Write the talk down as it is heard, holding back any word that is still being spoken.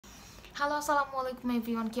Hello আসসালামু আলাইকুম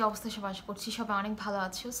everyone, কি অবস্থা? সবাই আশা করছি সবাই অনেক ভালো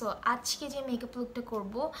আছো। সো আজকে যে মেকআপ লুকটা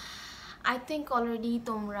করব, আই থিঙ্ক অলরেডি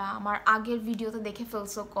তোমরা আমার আগের ভিডিওতে দেখে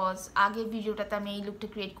ফেলছো, কজ আগের ভিডিওটাতে আমি এই লুকটা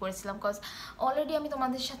ক্রিয়েট করেছিলাম। কজ অলরেডি আমি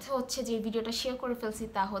তোমাদের সাথে যে ভিডিওটা শেয়ার করে ফেলছি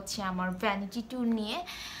তা হচ্ছে আমার ভ্যানিটি ট্যুর নিয়ে।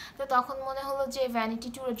 তো তখন মনে হলো যে ভ্যানিটি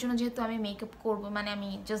ট্যুরের জন্য যেহেতু আমি মেকআপ করবো, মানে আমি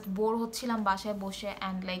জাস্ট বোর হচ্ছিলাম বাসায় বসে,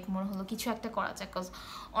 অ্যান্ড লাইক মনে হলো কিছু একটা করা যাক, কজ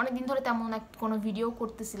অনেকদিন ধরে তেমন কোনো ভিডিও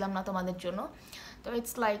করতেছিলাম না তোমাদের জন্য। তো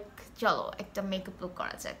ইটস লাইক চলো একটা মেকআপ লুক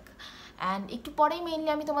করা যাক। অ্যান্ড একটু পরেই মেইনলি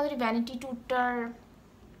আমি তোমাদের ভ্যানিটি ট্যুরটার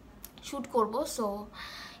শ্যুট করবো। সো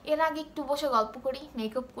এর আগে একটু বসে গল্প করি,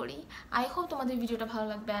 মেকআপ করি। আই হোপ তোমাদের ভিডিওটা ভালো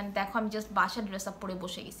লাগবে। অ্যান্ড দেখো আমি জাস্ট বাসায় ড্রেস আপ পরে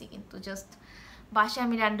বসে গেছি, কিন্তু জাস্ট বাসায়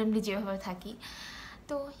আমি র্যান্ডমলি যেভাবে থাকি।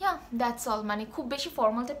 তো ইয়া দ্যাটস অল, মানে খুব বেশি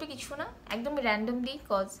ফর্মাল টাইপের কিছু না, একদমই র্যান্ডমলি,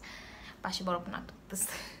 কজ পাশে বরফ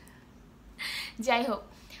নাটকতেছে। যাই হোক,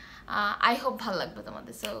 I hope ভালো লাগবে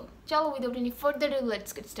তোমাদের। সো চলো, without any further ado,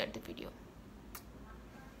 let's get start the video.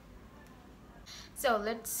 So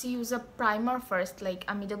let's use a primer first. Like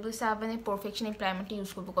আমি W7 এর Perfection এই প্রাইমারটা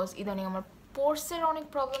ইউজ করবো, বিকজ ইদানিং আমার পোর্সের অনেক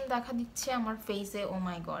প্রবলেম দেখা দিচ্ছে আমার ফেসে। ও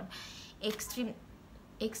মাই গড,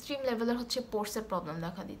 এক্সট্রিম লেভেলের হচ্ছে পোর্সের প্রবলেম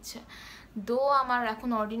দেখা দিচ্ছে। দো আমার এখন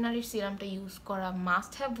অর্ডিনারি সিরামটা ইউজ করা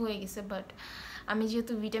মাস্ট হ্যাভ হয়ে গেছে, বাট আমি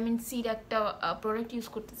যেহেতু ভিটামিন সির একটা প্রোডাক্ট ইউজ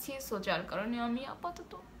করতেছি, সো যার কারণে আমি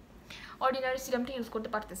আপাতত অর্ডিনারি সিরামটা ইউজ করতে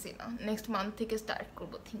পারতেছি না। নেক্সট মান্থ থেকে স্টার্ট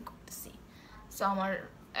করবো থিঙ্ক করতেছি। সো আমার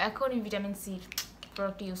এখনই ভিটামিন সির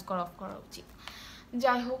প্রোডাক্ট ইউজ করা অফ করা উচিত।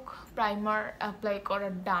 যাই হোক, প্রাইমার অ্যাপ্লাই করা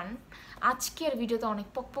ডান। আজকের ভিডিওতে অনেক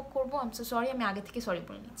পক পক করবো, আমি সো সরি, আমি আগে থেকে সরি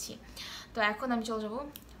বলে নিচ্ছি। তো এখন আমি চলে যাবো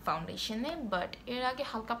ফাউন্ডেশনে, বাট এর আগে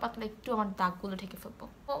হালকা পাতলা একটু আমার দাগগুলো ঢেকে ফেলবো।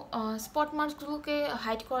 তো স্পট মার্কসগুলোকে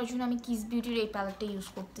হাইড করার জন্য আমি কিস বিউটির এই প্যালেটটা ইউজ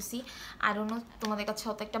করতেছি। আই ডোন্ট নো তোমাদের কাছে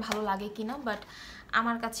অত একটা ভালো লাগে কিনা, বাট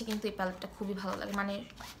আমার কাছে কিন্তু এই প্যালেটটা খুবই ভালো লাগে, মানে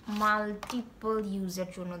মাল্টিপল ইউজের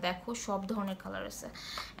জন্য। দেখো সব ধরনের কালার আছে,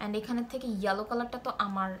 অ্যান্ড এখানের থেকে ইয়েলো কালারটা তো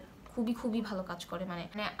আমার খুবই ভালো কাজ করে। মানে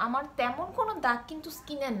আমার তেমন কোনো দাগ কিন্তু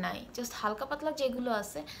স্কিনের নাই, জাস্ট হালকা পাতলা যেগুলো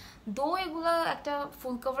আছে। দো এগুলো একটা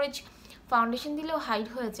ফুল কভারেজ ফাউন্ডেশন দিলেও হাইড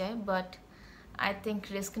হয়ে যায়, বাট আই থিঙ্ক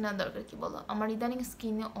রিস্ক নেওয়ার দরকার। কি বলো, আমার ইদানিং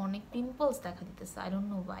স্কিনে অনেক পিম্পলস দেখা দিতেছে, আই ডোন্ট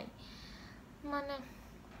নো ওয়াই, মানে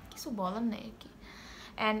কিছু বলার নেই আর কি।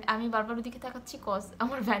 অ্যান্ড আমি বারবার ওদিকে তাকাচ্ছি, কজ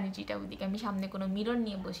আমার ভ্যানিটিটা ওদিকে, আমি সামনে কোনো মিরর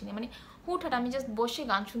নিয়ে বসিনি, মানে হুটহাট আমি জাস্ট বসে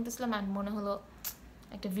গান শুনতেছিলাম, অ্যান্ড মনে হলো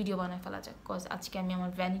একটা ভিডিও বানায় ফেলা যাক, কজ আজকে আমি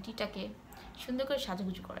আমার ভ্যানিটিটাকে সুন্দর করে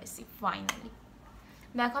সাজুগুজু করাইছি ফাইনালি।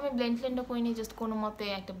 দেখো আমি ব্লেন্ডটা করে নিয়ে জাস্ট কোনো মতে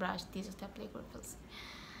একটা ব্রাশ দিয়ে জাস্ট অ্যাপ্লাই করে ফেলছি।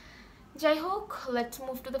 যাই হোক, let's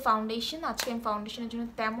move to the foundation. আজকে আমি ফাউন্ডেশনের জন্য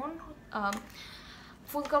তেমন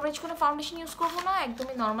ফুল কভারেজ কোনো ফাউন্ডেশন ইউজ করবো না,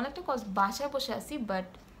 একদমই নর্মাল একটা, কজ বাসায় বসে আছি। বাট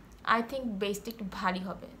আই থিঙ্ক বেসটা একটু ভারী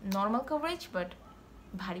হবে, নর্মাল কভারেজ বাট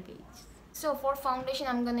ভারী base. So for foundation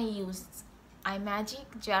I am gonna use I magic,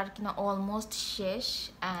 যার কিনা অলমোস্ট শেষ,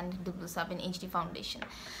 and W7 HD foundation.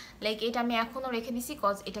 Like এটা আমি এখনও রেখে দিছি,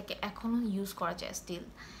 কজ এটাকে এখনও ইউজ করা যায় স্টিল।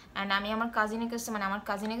 অ্যান্ড আমি আমার কাজিনের কাছে, মানে আমার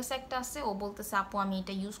কাজিনের কাছে একটা আছে, ও বলতেছে আপু আমি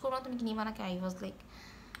এটা ইউজ করবো না, তুমি কি নিবা নাকি? আই ওয়াজ লাইক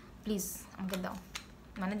প্লিজ আমাকে দাও।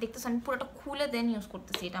 মানে দেখতেছো আমি পুরোটা খুলে দেন ইউজ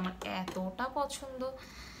করতেছি, এটা আমার এতটা পছন্দ,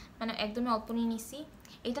 মানে একদমই অল্প নিয়ে নিছি।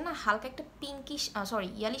 এটা না হালকা একটা পিঙ্কিশ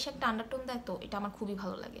ইয়ালিশ একটা আন্ডারটোন দেয়, তো এটা আমার খুবই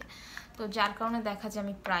ভালো লাগে। তো যার কারণে দেখা যায়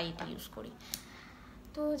আমি প্রায় এটা ইউজ করি।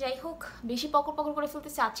 তো যাই হোক, বেশি পকর পকর করে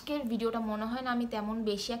ফেলতেছি আজকের ভিডিওটা। মনে হয় না আমি তেমন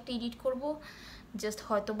বেশি একটা এডিট করব, জাস্ট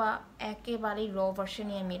হয়তো বা একেবারেই র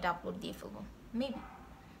ভার্সনে আমি এটা আপলোড দিয়ে ফেলবো, maybe,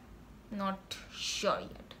 not sure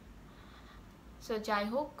yet. So যাই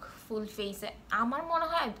হোক, ফুল ফেসে আমার মনে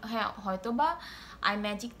হয়, হ্যাঁ হয়তো বা আই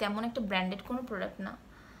ম্যাজিক তেমন একটা ব্র্যান্ডেড কোনো প্রোডাক্ট না,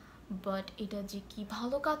 বাট এটা যে কি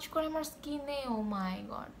ভালো কাজ করে আমার স্কিনে, ও মাই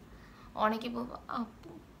গড। অনেকে বলবো আপু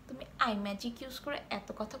তুমি আই ম্যাজিক ইউজ করে এত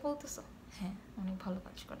কথা বলতেছো, হ্যাঁ অনেক ভালো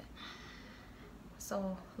কাজ করে। সো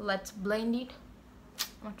লেটস ব্লেন্ড ইট।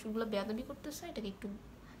 আমার চুলগুলো বেয়াদবি করতেছে, এটাকে একটু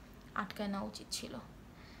আটকায় নেওয়া উচিত ছিল।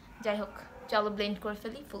 যাই হোক, চলো ব্লেন্ড করে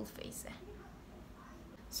ফেলি ফুল ফেসে।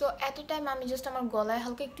 সো অ্যাট এ টাইম আমি জাস্ট আমার গলায়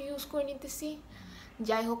হালকা একটু ইউজ করে নিতেছি।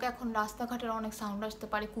 যাই হোক, এখন রাস্তাঘাটের অনেক সাউন্ড আসতে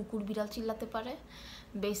পারে, কুকুর বিড়াল চিল্লাতে পারে।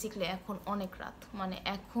 বেসিকলি এখন অনেক রাত, মানে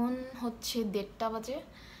এখন হচ্ছে 1:30 বাজে,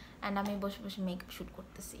 অ্যান্ড আমি বসে বসে মেকআপ শ্যুট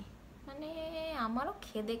করতেছি, মানে আমারও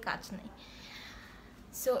খেদে কাজ নেই।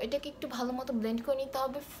 সো এটাকে একটু ভালো মতো ব্লেন্ড করে নিতে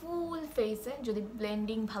হবে ফুল ফেসে। যদি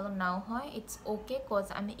ব্লেন্ডিং ভালো নাও হয় ইটস ওকে, কজ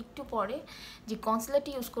আমি একটু পরে যে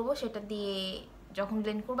কনসিলারটি ইউজ করবো সেটা দিয়ে যখন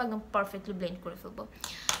ব্লেন্ড করবো একদম পারফেক্টলি ব্লেন্ড করে ফেলবো।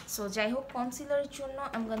 সো যাই হোক, কনসিলারের জন্য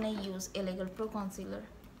I am gonna use এলেগাল pro concealer.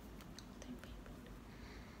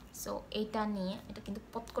 So এইটা নিয়ে, এটা কিন্তু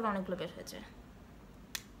পট করে অনেকগুলো বের হয়েছে,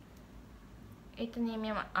 এটা নিয়ে আমি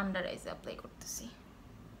আমার আন্ডার আইসে অ্যাপ্লাই করতেছি।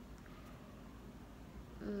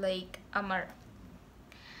 লাইক আমার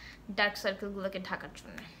ডার্ক সার্কেলগুলোকে ঢাকার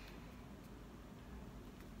জন্য।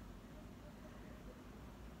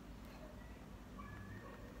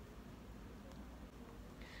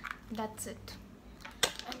 That's it.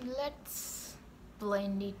 And let's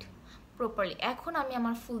blend it properly. এখন আমি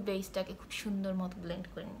আমার ফুল বেসটাকে খুব সুন্দর মতো ব্লেন্ড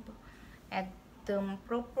করে নিব, একদম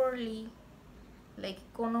প্রপারলি, লাইক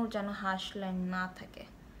কোনো যেন হার্শ লাইন না থাকে।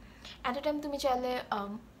 অ্যাট এ টাইম তুমি চাইলে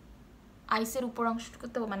আইসের উপর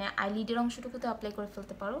অংশটুকুতে মানে আইলিডের অংশটুকুতে অ্যাপ্লাই করে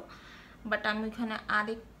ফেলতে পারো, বাট আমি ওখানে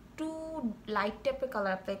আরেকটু লাইট টাইপের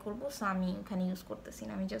কালার অ্যাপ্লাই করবো, সো আমি ওখানে ইউজ করতেছি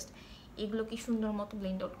না, আমি জাস্ট এগুলোকে সুন্দর মতো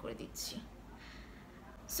ব্লেন্ড আউট করে দিচ্ছি।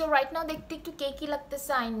 সো রাইট নাও দেখতে একটু কেকি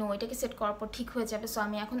লাগতেছে, আই নো, এটাকে সেট করার পর ঠিক হয়ে যাবে। সো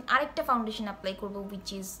আমি এখন আরেকটা ফাউন্ডেশন অ্যাপ্লাই করবো, which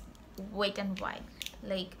is wait and wild.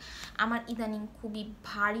 Like আমার ইদানিং খুবই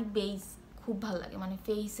ভারী বেস খুব ভালো লাগে, মানে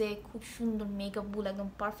ফেসে খুব সুন্দর মেকআপগুলো একদম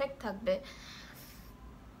পারফেক্ট থাকবে।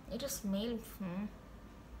 এটা স্মেল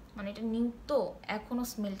মানে এটা নিউ তো এখনও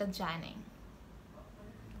স্মেলটা যায় নাই,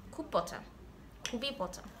 খুব পচা, খুবই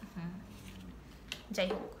পচা। যাই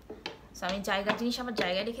হোক, সো আমি জায়গার জিনিস আবার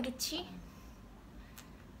জায়গায় রেখে দিচ্ছি,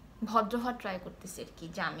 ভদ্র হওয়ার ট্রাই করতেছি আর কি,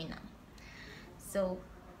 জানি না। সো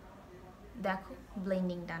দেখো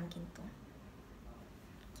ব্লেন্ডিং ডান, কিন্তু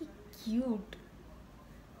কি cute,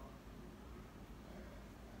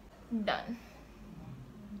 done.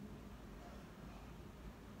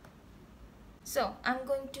 So I'm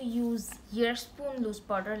going to use Hair Spoon loose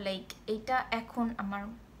powder, like এটা এখন আমার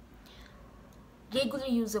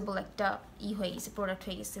রেগুলার ইউজেবল একটা হয়ে গেছে, প্রোডাক্ট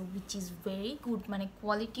হয়ে গেছে, which is very good, মানে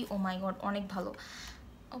কোয়ালিটি ও মাই গড অনেক ভালো।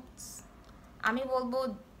 আমি বলবো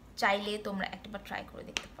চাইলে তোমরা একবার ট্রাই করে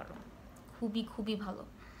দেখতে পারো, খুবই খুবই ভালো।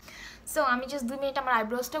 সো আমি জাস্ট 2 মিনিট আমার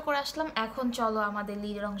আইব্রোসটা করে আসলাম। এখন চলো আমাদের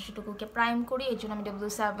লিডের অংশটুকুকে প্রাইম করি। এর জন্য আমি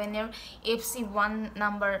W7 এর FC1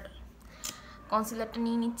 নাম্বার কনসিলারটা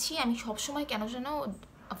নিয়ে নিচ্ছি। আমি সবসময় কেন যেন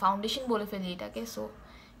ফাউন্ডেশন বলে ফেলি এটাকে, সো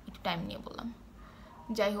একটু টাইম নিয়ে বললাম।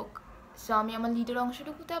 যাই হোক, সো আমি আমার লিডের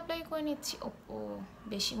অংশটুকুতে অ্যাপ্লাই করে নিচ্ছি। ও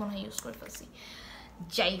বেশি মনে হয় ইউজ করে ফেলছি।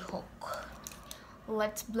 যাই হোক,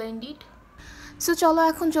 লেটস ব্লেন্ড ইট। সো চলো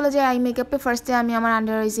এখন চলে যাই আই মেকআপে। ফার্স্টে আমি আমার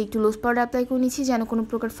আন্ডার আইসে একটু লুজ পাউডার অ্যাপ্লাই করে নিচ্ছি, যেন কোনো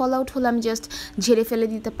প্রকার ফল আউট হলে আমি জাস্ট ঝেড়ে ফেলে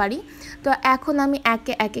দিতে পারি। তো এখন আমি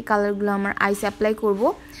একে একে কালারগুলো আমার আইসে অ্যাপ্লাই করবো।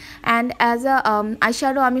 অ্যান্ড অ্যাজ আ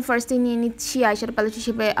আইশ্যাডো আমি ফার্স্টে নিয়ে নিচ্ছি আইশ্যাডো প্যালেট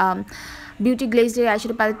হিসেবে বিউটি গ্লেজের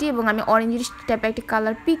আইশ্যাডো প্যালেটটি, এবং আমি অরেঞ্জ টাইপের একটা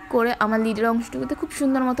কালার পিক করে আমার লিডের অংশটুকুতে খুব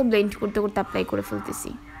সুন্দর মতো ব্লেন্ড করতে করতে অ্যাপ্লাই করে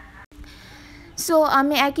ফেলতেছি। সো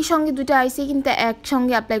আমি একই সঙ্গে দুটো আইসি কিন্তু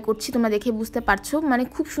একসঙ্গে অ্যাপ্লাই করছি, তোমরা দেখে বুঝতে পারছো, মানে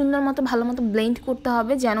খুব সুন্দর মতো ভালো মতো ব্লেন্ড করতে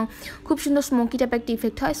হবে যেন খুব সুন্দর স্মোকি টাইপের একটা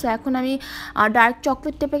ইফেক্ট হয়। সো এখন আমি ডার্ক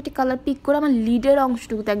চকলেট টাইপের একটা কালার পিক করে আমার লিডের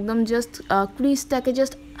অংশটুকুতে একদম জাস্ট ক্রিজটাকে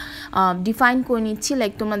জাস্ট ডিফাইন করে নিচ্ছি।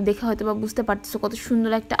 লাইক তোমরা দেখে হয়তো বা বুঝতে পারতেছো কত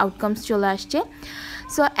সুন্দর একটা আউটকামস চলে আসছে।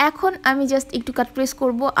 সো এখন আমি জাস্ট একটু কাট প্রেস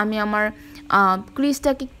করবো, আমি আমার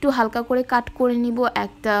ক্রিজটাকে একটু হালকা করে কাট করে নিব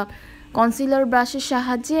একটা কনসিলার ব্রাশের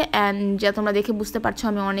সাহায্যে। অ্যান্ড যা তোমরা দেখে বুঝতে পারছো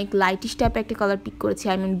আমি অনেক লাইটিশ টাইপের একটা কালার পিক করেছি,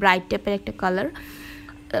 আই মিন ব্রাইট টাইপের একটা কালার,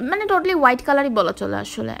 মানে টোটালি হোয়াইট কালারই বলা চলে,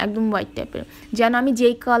 আসলে একদম হোয়াইট টাইপের, যেন আমি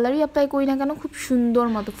যেই কালারই অ্যাপ্লাই করি না কেন খুব সুন্দর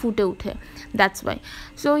মতো ফুটে উঠে, দ্যাটস ওয়াই।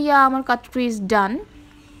 সো আমার কাট ক্রিজ ডান।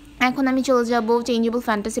 এখন আমি চলে যাব চেঞ্জেবল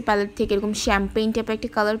ফ্যান্টাসি প্যালেট থেকে এরকম শ্যাম্পেইন টাইপের একটা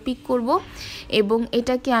কালার পিক করব, এবং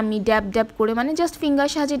এটাকে আমি ড্যাব ড্যাব করে মানে জাস্ট ফিঙ্গার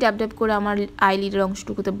সাহায্যে ড্যাব ড্যাব করে আমার আইলিডের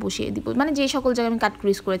অংশটুকুতে বসিয়ে দিব, মানে যে সকল জায়গায় আমি কাট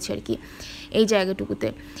ক্রিজ করেছি আর কি এই জায়গাটুকুতে।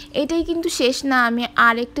 এটাই কিন্তু শেষ না, আমি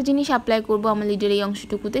আরেকটা জিনিস অ্যাপ্লাই করব আমার লিডের এই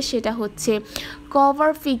অংশটুকুতে, সেটা হচ্ছে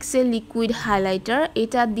কভার ফিক্সের লিকুইড হাইলাইটার।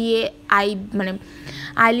 এটা দিয়ে মানে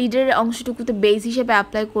আইলিডের অংশটুকুতে বেস হিসেবে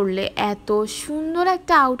অ্যাপ্লাই করলে এত সুন্দর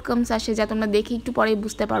একটা আউটকামস আসে, যা তোমরা দেখে একটু পরেই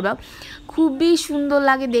বুঝতে পারবা, খুবই সুন্দর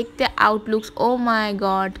লাগে দেখতে আউটলুকস। ও মাই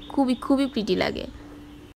গড, খুবই খুবই প্রিটি লাগে।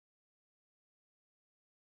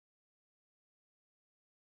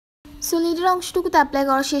 সো লিডের অংশটুকুতে অ্যাপ্লাই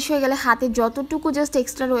করা শেষ হয়ে গেলে হাতে যতটুকু জাস্ট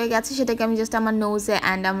এক্সট্রা রয়ে গেছে সেটাকে আমি জাস্ট আমার নোজে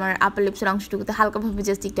অ্যান্ড আমার আপার লিপসের অংশটুকুতে হালকাভাবে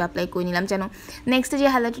জাস্ট একটু অ্যাপ্লাই করে নিলাম, যেন নেক্সটে যে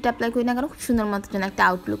হাইলাইটারটা অ্যাপ্লাই করি না কেন খুব সুন্দর মতো যেন একটা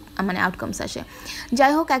আউটলুক মানে আউটকামস আসে।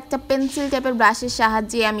 যাই হোক, একটা পেন্সিল টাইপের ব্রাশের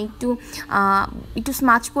সাহায্যে আমি একটু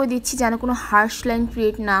স্মাচ করে দিচ্ছি, যেন কোনো হার্শ লাইন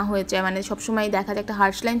ক্রিয়েট না হয়ে যায়, মানে সবসময় দেখা যায় একটা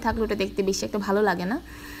হার্শ লাইন থাকলে ওটা দেখতে বেশি একটা ভালো লাগে না।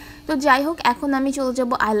 তো যাই হোক, এখন আমি চলে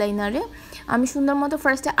যাব আইলাইনারে। আমি সুন্দর মতো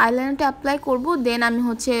ফার্স্টে আইলাইনারটা অ্যাপ্লাই করব, দেন আমি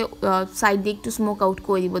হচ্ছে সাইড দিয়ে একটু স্মোক আউট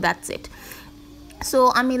করে দিব, দ্যাটস ইট। সো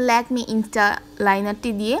আমি ল্যাকমি ইনস্টা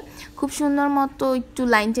লাইনারটি দিয়ে খুব সুন্দর মতো একটু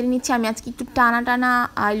লাইন টেনে নিচ্ছি। আমি আজকে একটু টানা টানা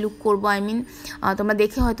আই লুক করবো, আই মিন তোমরা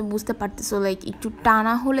দেখে হয়তো বুঝতে পারতেছো, লাইক একটু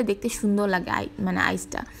টানা হলে দেখতে সুন্দর লাগে মানে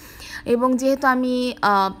আইসটা। এবং যেহেতু আমি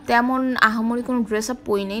তেমন আহামরি কোনো ড্রেস আপ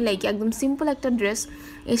পরি নেই, লাইক একদম সিম্পল একটা ড্রেস,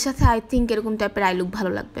 এর সাথে আই থিঙ্ক এরকম টাইপের আই লুক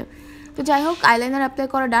ভালো লাগবে। তো যাই হোক আইলাইনার অ্যাপ্লাই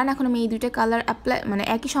করা ডান। এখন আমি এই দুইটা কালার অ্যাপ্লাই মানে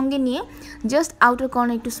একই সঙ্গে নিয়ে জাস্ট আউটার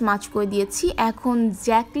কর্নার একটু স্মাচ করে দিয়েছি। এখন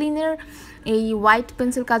জ্যাকলিনের এই হোয়াইট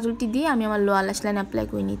পেন্সিল কাজলটি দিয়ে আমি আমার লোয়ার ল্যাশ লাইন অ্যাপ্লাই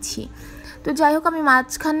করে নিচ্ছি। তো যাই হোক আমি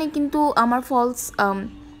মাঝখানে কিন্তু আমার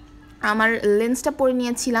আমার লেন্সটা পরে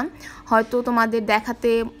নিয়েছিলাম, হয়তো তোমাদের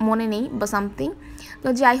দেখাতে মনে নেই বা সামথিং। তো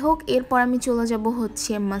যাই হোক এরপর আমি চলে যাব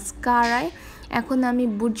হচ্ছে মাস্কারায়। এখন আমি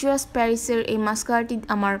বুর্জুয়াস প্যারিসের এই মাস্কারাটি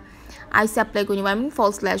আমার আইসে অ্যাপ্লাই করে নিব, আই মিন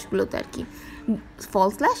ফলস ল্যাশগুলোতে আর কি,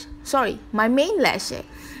 মাই মেইন ল্যাশে।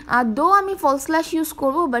 দো আমি ফলস ল্যাশ ইউজ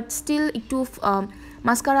করবো, বাট স্টিল একটু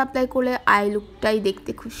মাস্কারা অ্যাপ্লাই করলে আই লুকটাই দেখতে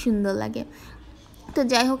খুব সুন্দর লাগে। তো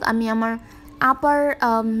যাই হোক আমি আমার আপার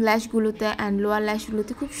ল্যাশগুলোতে অ্যান্ড লোয়ার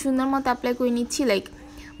ল্যাশগুলোতে খুব সুন্দর মতো অ্যাপ্লাই করে নিচ্ছি, লাইক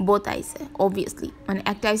বোথ আইসে অবভিয়াসলি, মানে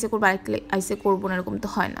একটা আইসে করবো আরেকটা আইসে করবো না এরকম তো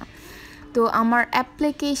হয় না। তো আমার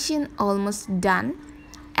অ্যাপ্লিকেশন অলমোস্ট ডান।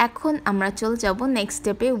 এখন আমরা চলে যাব নেক্সট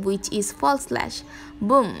স্টেপে, উইচ ইজ ফলস ল্যাশ।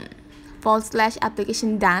 বুম, ফলস ল্যাশ অ্যাপ্লিকেশন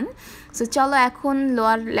ডান। সো চলো এখন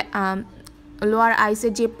লোয়ার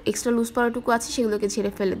আইসের যে এক্সট্রা লুজ পাওয়ারটুকু আছে সেগুলোকে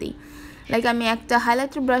ছেড়ে ফেলে দিই। লাইক আমি একটা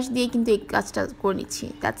হাইলাইটার ব্রাশ দিয়ে কিন্তু এই কাজটা করে নিচ্ছি,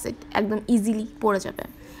 দ্যাটস ইট, একদম ইজিলি পড়ে যাবে।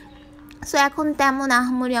 সো এখন তেমন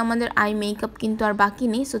আহামরি আমাদের আই মেকআপ কিন্তু আর বাকি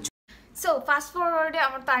নেই। সো ফাস্ট ফরওয়ার্ডে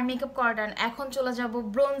আমার তো আই মেকআপ করা ডান। এখন চলে যাব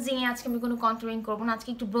ব্রোনজিংয়ে। আজকে আমি কোনো কন্ট্রোলিং করবো না, আজকে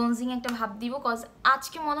একটু ব্রোনজিং একটা ভাব দিব, কজ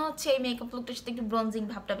আজকে মনে হচ্ছে এই মেকআপ লুকটার সাথে একটু ব্রোনজিং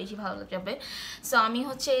ভাবটা বেশি ভালো যাবে। সো আমি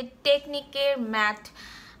হচ্ছে টেকনিকের ম্যাট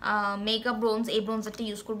মেকআপ ব্রোঞ্জ, এই ব্রোঞ্জারটা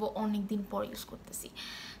ইউজ করবো, অনেক দিন পর ইউজ করতেছি।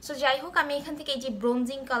 সো যাই হোক আমি এখান থেকে এই যে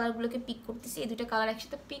ব্রোনজিং কালারগুলোকে পিক করতেছি, এই দুটো কালার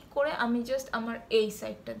একসাথে পিক করে আমি জাস্ট আমার এই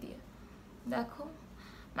সাইডটা দিয়ে, দেখো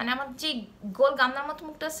মানে আমার যে গোল গামলার মতো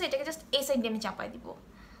মুখটা আছে এটাকে জাস্ট এই সাইড দিয়ে আমি চাপাই দিব,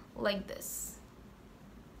 লাইক দিস।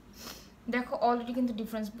 দেখো অলরেডি কিন্তু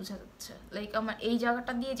ডিফারেন্স বোঝা যাচ্ছে, লাইক আমার এই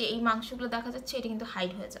জায়গাটা দিয়ে যে এই মাংসগুলো দেখা যাচ্ছে এটা কিন্তু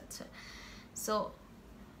হাইড হয়ে যাচ্ছে। সো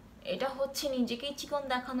এটা হচ্ছে নিজেকেই চিকন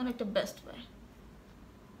দেখানোর একটা বেস্ট ওয়ে।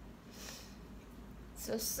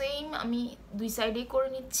 সো সেম আমি দুই সাইডেই করে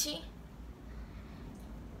নিচ্ছি।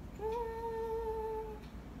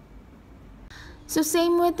 সো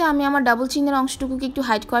সেম ওয়েতে আমি আমার ডাবল চিনের অংশটুকুকে একটু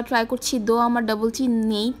হাইড করা ট্রাই করছি, দো আমার ডাবল চিন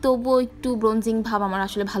নেই, তবুও একটু ব্রোনজিং ভাব আমার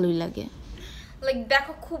আসলে ভালোই লাগে। লাইক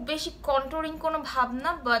দেখো খুব বেশি কন্ট্রোলিং কোনো ভাব না,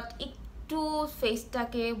 বাট একটু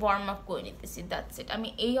ফেসটাকে ওয়ার্ম আপ করে নিতেছি, দ্যাটস ইট। আমি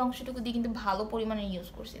এই অংশটুকু দিয়ে কিন্তু ভালো পরিমাণে ইউজ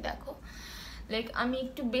করছি, দেখো লাইক আমি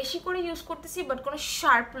একটু বেশি করে ইউজ করতেছি বাট কোনো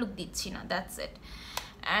শার্প লুক দিচ্ছি না, দ্যাটস ইট।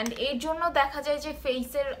 অ্যান্ড এর জন্য দেখা যায় যে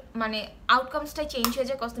ফেসের মানে আউটকামসটাই চেঞ্জ হয়ে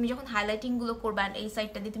যায়, কজ তুমি যখন হাইলাইটিংগুলো করবা অ্যান্ড এই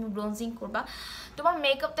সাইডটা দিয়ে তুমি ব্রোনজিং করবা, তোমার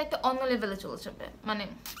মেকআপটা একটা অন্য লেভেলে চলে যাবে, মানে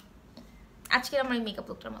আজকের আমার এই মেকআপ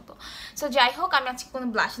লুকটার মতো। সো যাই হোক আমি আজকে কোনো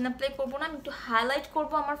ব্লাশিং অ্যাপ্লাই করবো না, আমি একটু হাইলাইট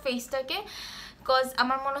করবো আমার ফেসটাকে, কজ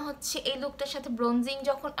আমার মনে হচ্ছে এই লুকটার সাথে ব্রোনজিং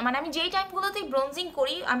যখন মানে আমি যেই টাইমগুলোতেই ব্রোনজিং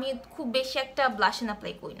করি আমি খুব বেশি একটা ব্লাশিং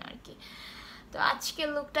অ্যাপ্লাই করি না আর কি। তো আজকের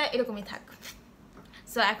লুকটা এরকমই থাক।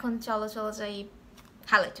 সো এখন চলো যাই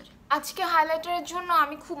হাইলাইটার। আজকে হাইলাইটারের জন্য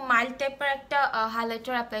আমি খুব মাইল্ড টাইপের একটা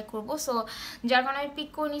হাইলাইটার অ্যাপ্লাই করবো। সো যার কারণে আমি পিক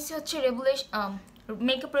করে নিচ্ছি হচ্ছে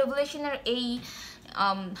মেকআপ রেভুলেশনের এই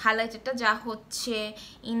হাইলাইটারটা, যা হচ্ছে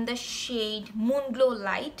in the shade moon glow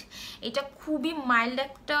light. এটা খুবই মাইল্ড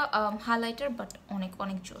একটা হাইলাইটার, বাট অনেক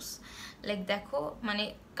অনেক জোস। লাইক দেখো মানে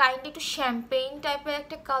কাইন্ড একটু শ্যাম্পেইন টাইপের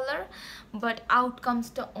একটা কালার, বাট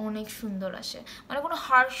আউটকামসটা অনেক সুন্দর আসে, মানে কোনো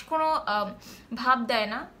হার্শ কোনো ভাব দেয়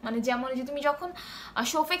না। মানে যেমন যে তুমি যখন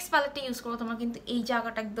শোফেক্স প্যালেটটা ইউজ করো তোমার কিন্তু এই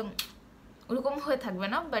জায়গাটা একদম ওরকম হয়ে থাকবে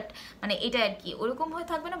না, বাট মানে এটা আর কি ওরকম হয়ে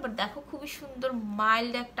থাকবে না, বাট দেখো খুবই সুন্দর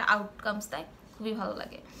মাইল্ড একটা আউটকামস দেয়, খুবই ভালো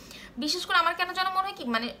লাগে। বিশেষ করে আমার কেন যেন মনে হয় কি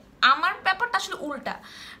মানে আমার ব্যাপারটা আসলে উল্টা,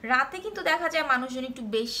 রাতে কিন্তু দেখা যায় মানুষজন একটু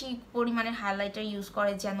বেশি পরিমাণে হাইলাইটার ইউজ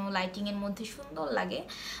করে যেন লাইটিংয়ের মধ্যে সুন্দর লাগে,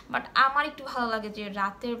 বাট আমার একটু ভালো লাগে যে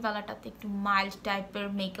রাতের বেলাটাতে একটু মাইল্ড টাইপের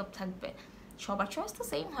মেকআপ থাকবে। সবার চয়েস তো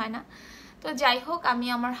সেম হয় না। তো যাই হোক আমি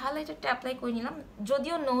আমার হাইলাইটারটা অ্যাপ্লাই করে নিলাম,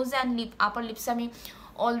 যদিও নোজ অ্যান্ড আপার লিপস আমি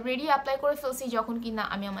অলরেডি অ্যাপ্লাই করে ফেলছি যখন কিনা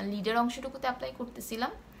আমি আমার লিডের অংশটুকুতে অ্যাপ্লাই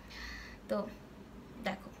করতেছিলাম। তো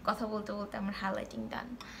দেখো কথা বলতে বলতে আমার highlighting done,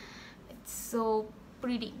 it's so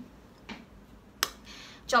pretty.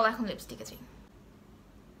 চলো এখন লিপস্টিকে যাই।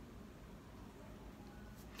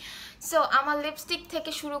 সো আমার লিপস্টিক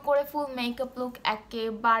থেকে শুরু করে ফুল মেকআপ লুক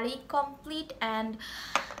একেবারেই কমপ্লিট, অ্যান্ড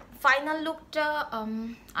ফাইনাল লুকটা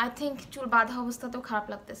আই থিঙ্ক চুল বাঁধা অবস্থাতেও খারাপ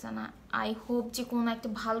লাগতেছে না। আই হোপ যে কোনো একটা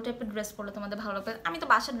ভালো টাইপের ড্রেস পরলে তোমাদের ভালো লাগবে। আমি তো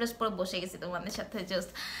বাসার ড্রেস পরে বসে গেছি তোমাদের সাথে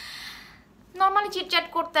জাস্ট নর্মালি চিটচ্যাট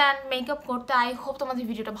করতে অ্যান্ড মেকআপ করতে। আই হোপ তোমাদের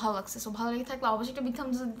ভিডিওটা ভালো লাগছে। সো ভালো লেগে থাকলে অবশ্যই একটা বিগ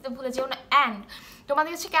থামস আপ দিতে ভুলে যেও না। অ্যান্ড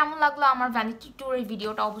তোমাদের কাছে কেমন লাগলো আমার ভ্যানিটি ট্যুরের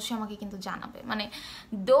ভিডিওটা অবশ্যই আমাকে কিন্তু জানাবে। মানে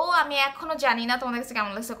দো আমি এখনও জানি না তোমাদের কাছে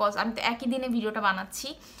কেমন লাগছে, কজ আমি তো একই দিনে ভিডিওটা বানাচ্ছি।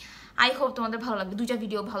 আই হোপ তোমাদের ভালো লাগবে, দুইটা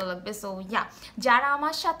ভিডিও ভালো লাগবে। সো ইয়া, যারা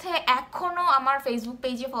আমার সাথে এখনও আমার ফেসবুক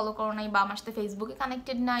পেজে ফলো করো নাই বা আমার সাথে ফেসবুকে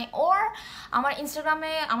কানেক্টেড নাই ওর আমার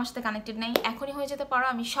ইনস্টাগ্রামে আমার সাথে কানেক্টেড নাই, এখনই হয়ে যেতে পারো।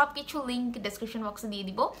 আমি সব কিছু লিঙ্ক ডেসক্রিপশন বক্সে দিয়ে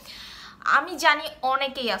দিব। আমি জানি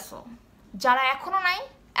অনেকেই আসো, যারা এখনও নাই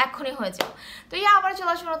এখনই হয়ে যাও। তো ইয়া, আবার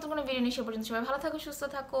চলে আসবো নতুন কোনো ভিডিও নিয়ে। সে পর্যন্ত সবাই ভালো থাকো, সুস্থ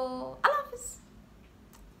থাকো, আল্লাহ হাফিজ।